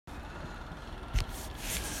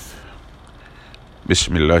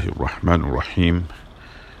Bismillahir Rahmanir Rahim.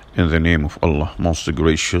 In the name of Allah, most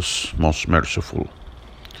gracious, most merciful.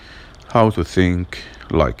 How to think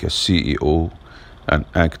like a CEO and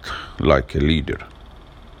act like a leader.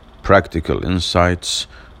 Practical insights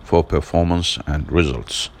for performance and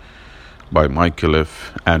results by Michael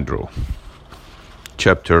F. Andrew.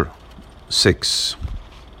 Chapter 6.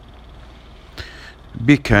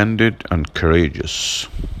 Be candid and courageous.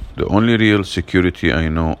 The only real security I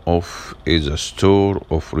know of is a store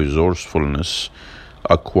of resourcefulness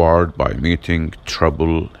acquired by meeting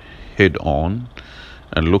trouble head on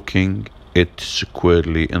and looking it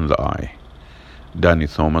squarely in the eye. Danny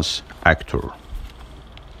Thomas, actor.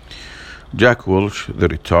 Jack Welch, the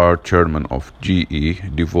retired chairman of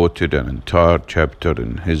GE, devoted an entire chapter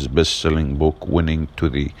in his best-selling book Winning to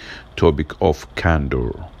the topic of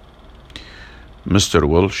candor. Mr.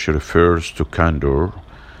 Welch refers to candor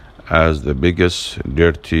as the biggest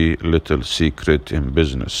dirty little secret in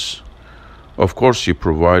business. Of course, he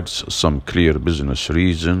provides some clear business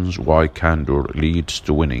reasons why candor leads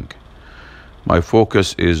to winning. My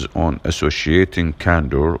focus is on associating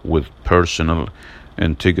candor with personal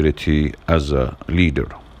integrity as a leader.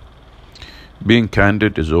 Being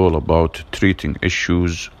candid is all about treating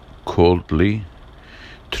issues coldly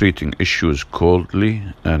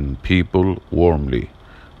and people warmly.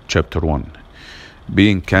 Chapter 1.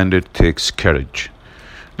 Being candid takes courage.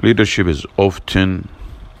 Leadership is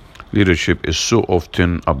so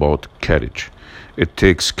often about courage. It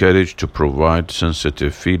takes courage to provide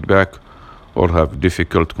sensitive feedback or have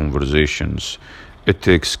difficult conversations. It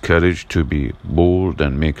takes courage to be bold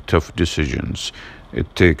and make tough decisions.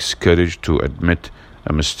 It takes courage to admit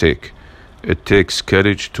a mistake. It takes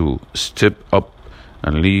courage to step up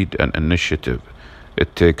and lead an initiative.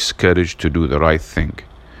 It takes courage to do the right thing.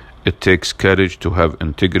 It takes courage to have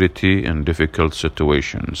integrity in difficult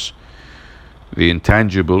situations. The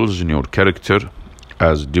intangibles in your character,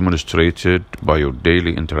 as demonstrated by your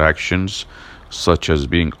daily interactions, such as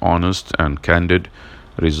being honest and candid,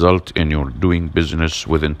 result in your doing business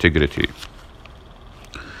with integrity.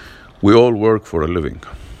 We all work for a living.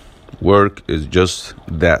 Work is just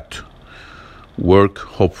that. Work,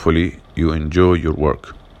 hopefully, you enjoy your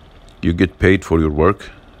work. You get paid for your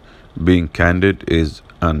work. Being candid is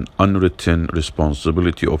an unwritten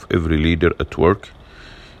responsibility of every leader at work.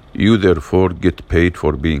 You therefore get paid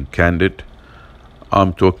for being candid.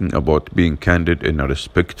 I'm talking about being candid in a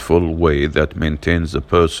respectful way that maintains a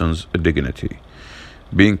person's dignity.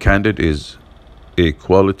 Being candid is a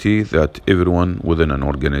quality that everyone within an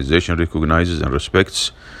organization recognizes and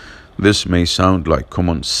respects. This may sound like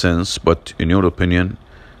common sense, but in your opinion,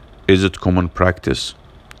 is it common practice?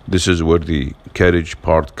 This is where the courage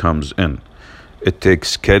part comes in. It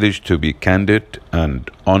takes courage to be candid and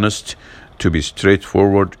honest, to be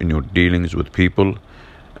straightforward in your dealings with people,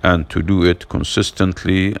 and to do it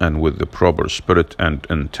consistently and with the proper spirit and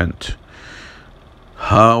intent.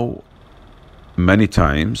 How many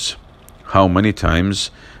times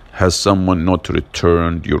has someone not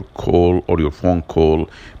returned your call or your phone call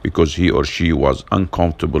because he or she was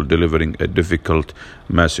uncomfortable delivering a difficult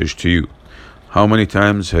message to you? How many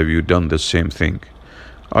times have you done the same thing?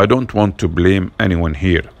 I don't want to blame anyone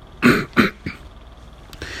here.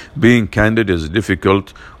 Being candid is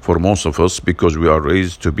difficult for most of us because we are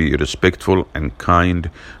raised to be respectful and kind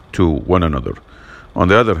to one another. On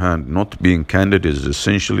the other hand, not being candid is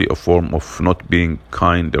essentially a form of not being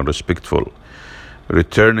kind and respectful.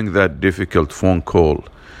 Returning that difficult phone call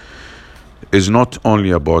is not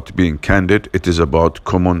only about being candid, it is about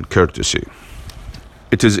common courtesy.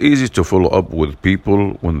 It is easy to follow up with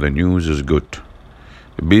people when the news is good.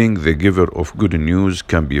 Being the giver of good news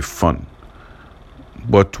can be fun.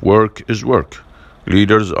 But work is work.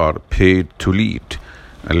 Leaders are paid to lead.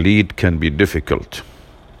 A lead can be difficult.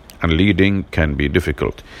 And leading can be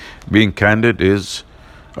difficult. Being candid is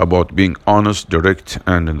about being honest, direct,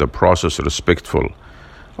 and in the process respectful.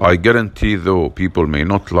 I guarantee, though people may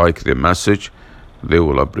not like the message, they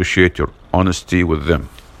will appreciate your honesty with them.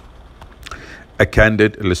 A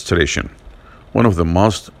candid illustration. One of the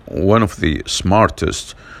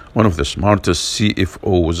smartest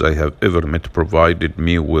CFOs I have ever met provided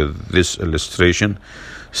me with this illustration.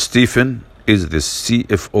 Stephen is the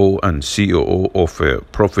CFO and COO of a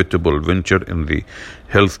profitable venture in the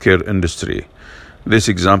healthcare industry. This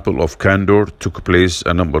example of candor took place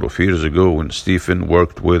a number of years ago when Stephen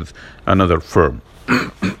worked with another firm.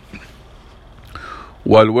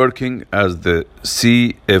 While working as the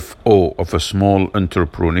CFO of a small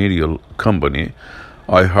entrepreneurial company,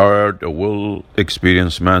 I hired a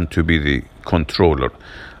well-experienced man to be the controller.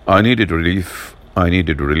 I needed relief I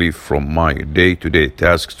needed relief from my day-to-day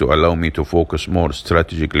tasks to allow me to focus more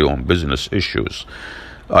strategically on business issues.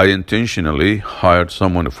 I intentionally hired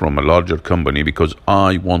someone from a larger company because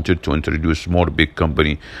I wanted to introduce more big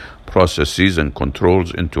company processes and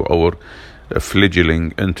controls into our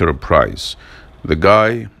fledgling enterprise. The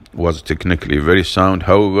guy was technically very sound.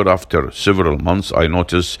 However, after several months, I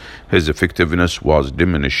noticed his effectiveness was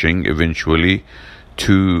diminishing, eventually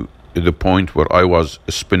to the point where I was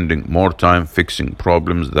spending more time fixing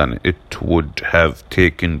problems than it would have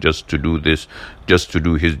taken just to do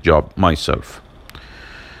his job myself.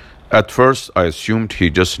 At first, I assumed he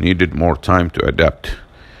just needed more time to adapt.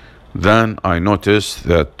 Then I noticed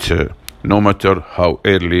that no matter how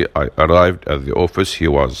early I arrived at the office, he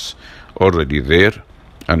was already there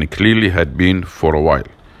and clearly had been for a while.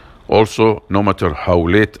 Also, no matter how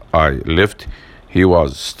late I left, he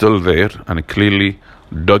was still there and clearly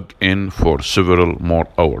dug in for several more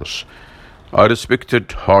hours. I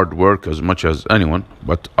respected hard work as much as anyone,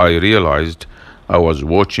 but I realized I was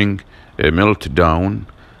watching a meltdown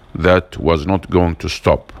that was not going to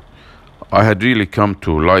stop. I had really come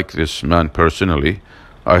to like this man personally.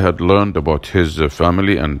 I had learned about his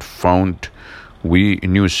family and found we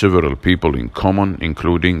knew several people in common,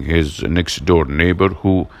 including his next door neighbor,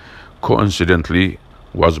 who coincidentally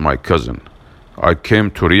was my cousin. I came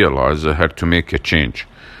to realize I had to make a change.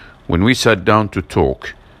 When we sat down to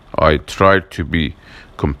talk, I tried to be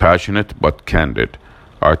compassionate but candid.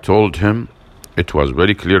 I told him it was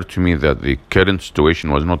very clear to me that the current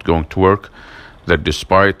situation was not going to work, that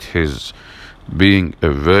despite his being a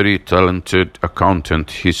very talented accountant,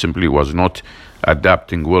 he simply was not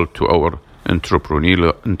adapting well to our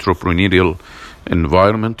entrepreneurial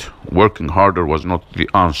environment. Working harder was not the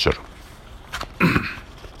answer.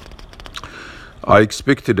 I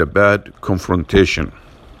expected a bad confrontation.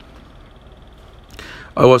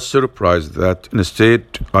 I was surprised that instead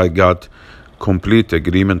I got complete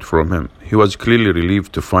agreement from him. He was clearly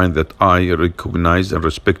relieved to find that I recognized and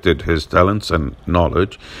respected his talents and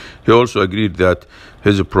knowledge. He also agreed that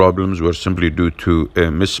his problems were simply due to a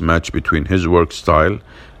mismatch between his work style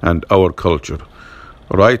and our culture.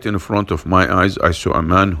 Right in front of my eyes, I saw a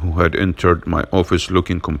man who had entered my office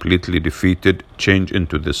looking completely defeated change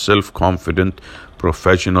into the self-confident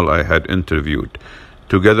professional I had interviewed.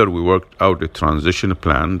 Together, we worked out a transition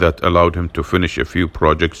plan that allowed him to finish a few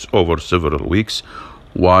projects over several weeks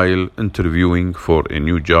while interviewing for a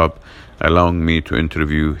new job, allowing me to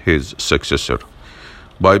interview his successor.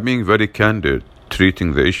 By being very candid,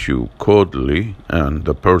 treating the issue coldly and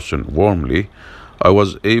the person warmly, I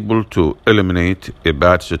was able to eliminate a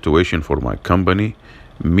bad situation for my company,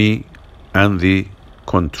 me, and the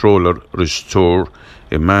controller, restore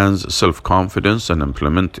a man's self-confidence, and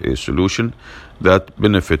implement a solution that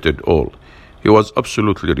benefited all. He was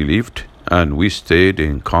absolutely relieved, and we stayed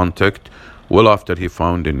in contact well after he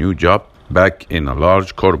found a new job back in a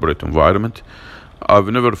large corporate environment. I've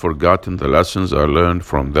never forgotten the lessons I learned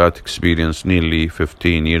from that experience nearly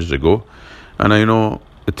 15 years ago, and I know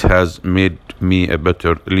it has made me a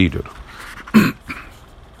better leader.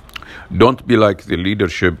 Don't be like the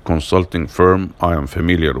leadership consulting firm I am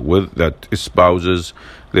familiar with that espouses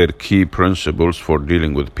their key principles for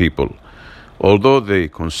dealing with people. Although they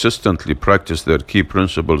consistently practice their key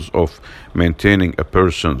principles of maintaining a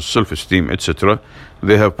person's self-esteem, etc.,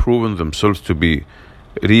 they have proven themselves to be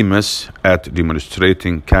remiss at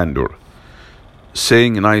demonstrating candor.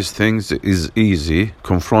 Saying nice things is easy.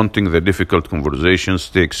 Confronting the difficult conversations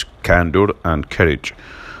takes candor and courage.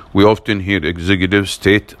 We often hear executives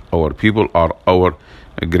state our people are our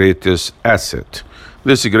greatest asset.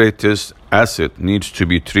 This greatest asset needs to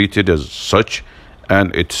be treated as such,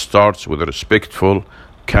 and it starts with respectful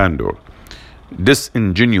candor.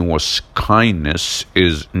 Disingenuous kindness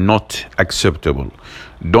is not acceptable.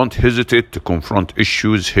 Don't hesitate to confront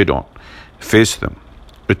issues head on. Face them.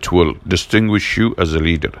 It will distinguish you as a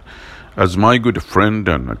leader. As my good friend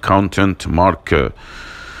and accountant Mark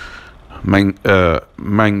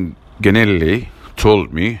Manganelli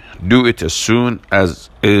told me, do it as soon as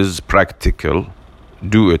is practical.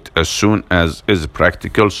 Do it as soon as is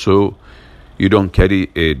practical so you don't carry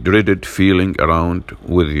a dreaded feeling around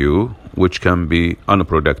with you, which can be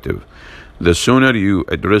unproductive. The sooner you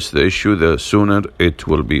address the issue, the sooner it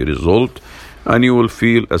will be resolved, and you will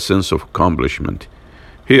feel a sense of accomplishment.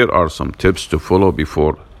 Here are some tips to follow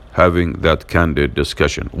before having that candid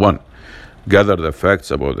discussion. 1. Gather the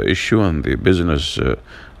facts about the issue and the business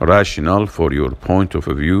rationale for your point of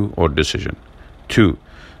view or decision. 2.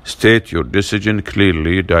 State your decision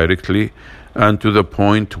clearly, directly, and to the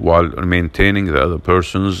point while maintaining the other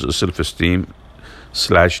person's self-esteem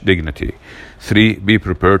dignity. 3. Be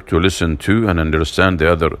prepared to listen to and understand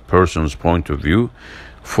the other person's point of view.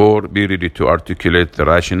 4. Be ready to articulate the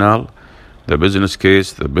rationale, the business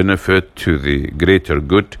case, the benefit to the greater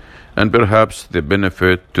good, and perhaps the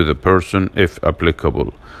benefit to the person if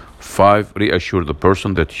applicable. 5. Reassure the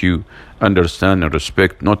person that you understand and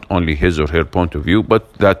respect not only his or her point of view,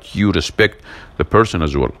 but that you respect the person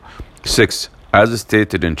as well. 6. As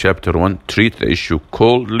stated in Chapter 1, treat the issue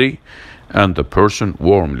coldly and the person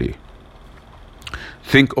warmly.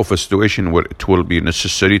 Think of a situation where it will be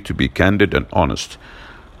necessary to be candid and honest.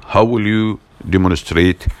 How will you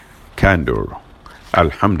demonstrate candor?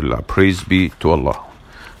 Alhamdulillah, praise be to Allah.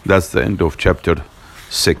 That's the end of Chapter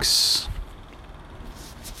 6.